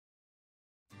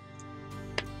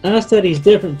iStudy is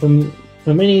different from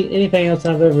anything else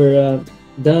I've ever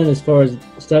done as far as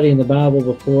studying the Bible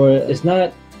before. It's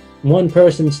not one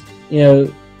person's,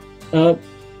 up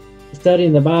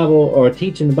studying the Bible or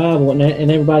teaching the Bible, and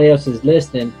everybody else is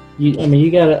listening. I mean,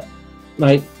 you got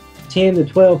like 10 to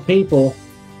 12 people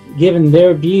giving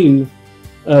their view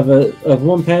of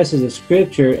one passage of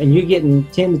Scripture, and you're getting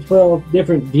 10 to 12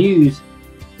 different views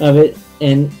of it,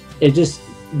 and it just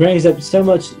brings up so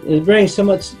much. It brings so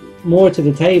much more to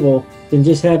the table than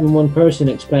just having one person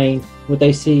explain what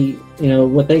they see,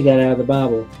 what they got out of the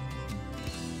Bible.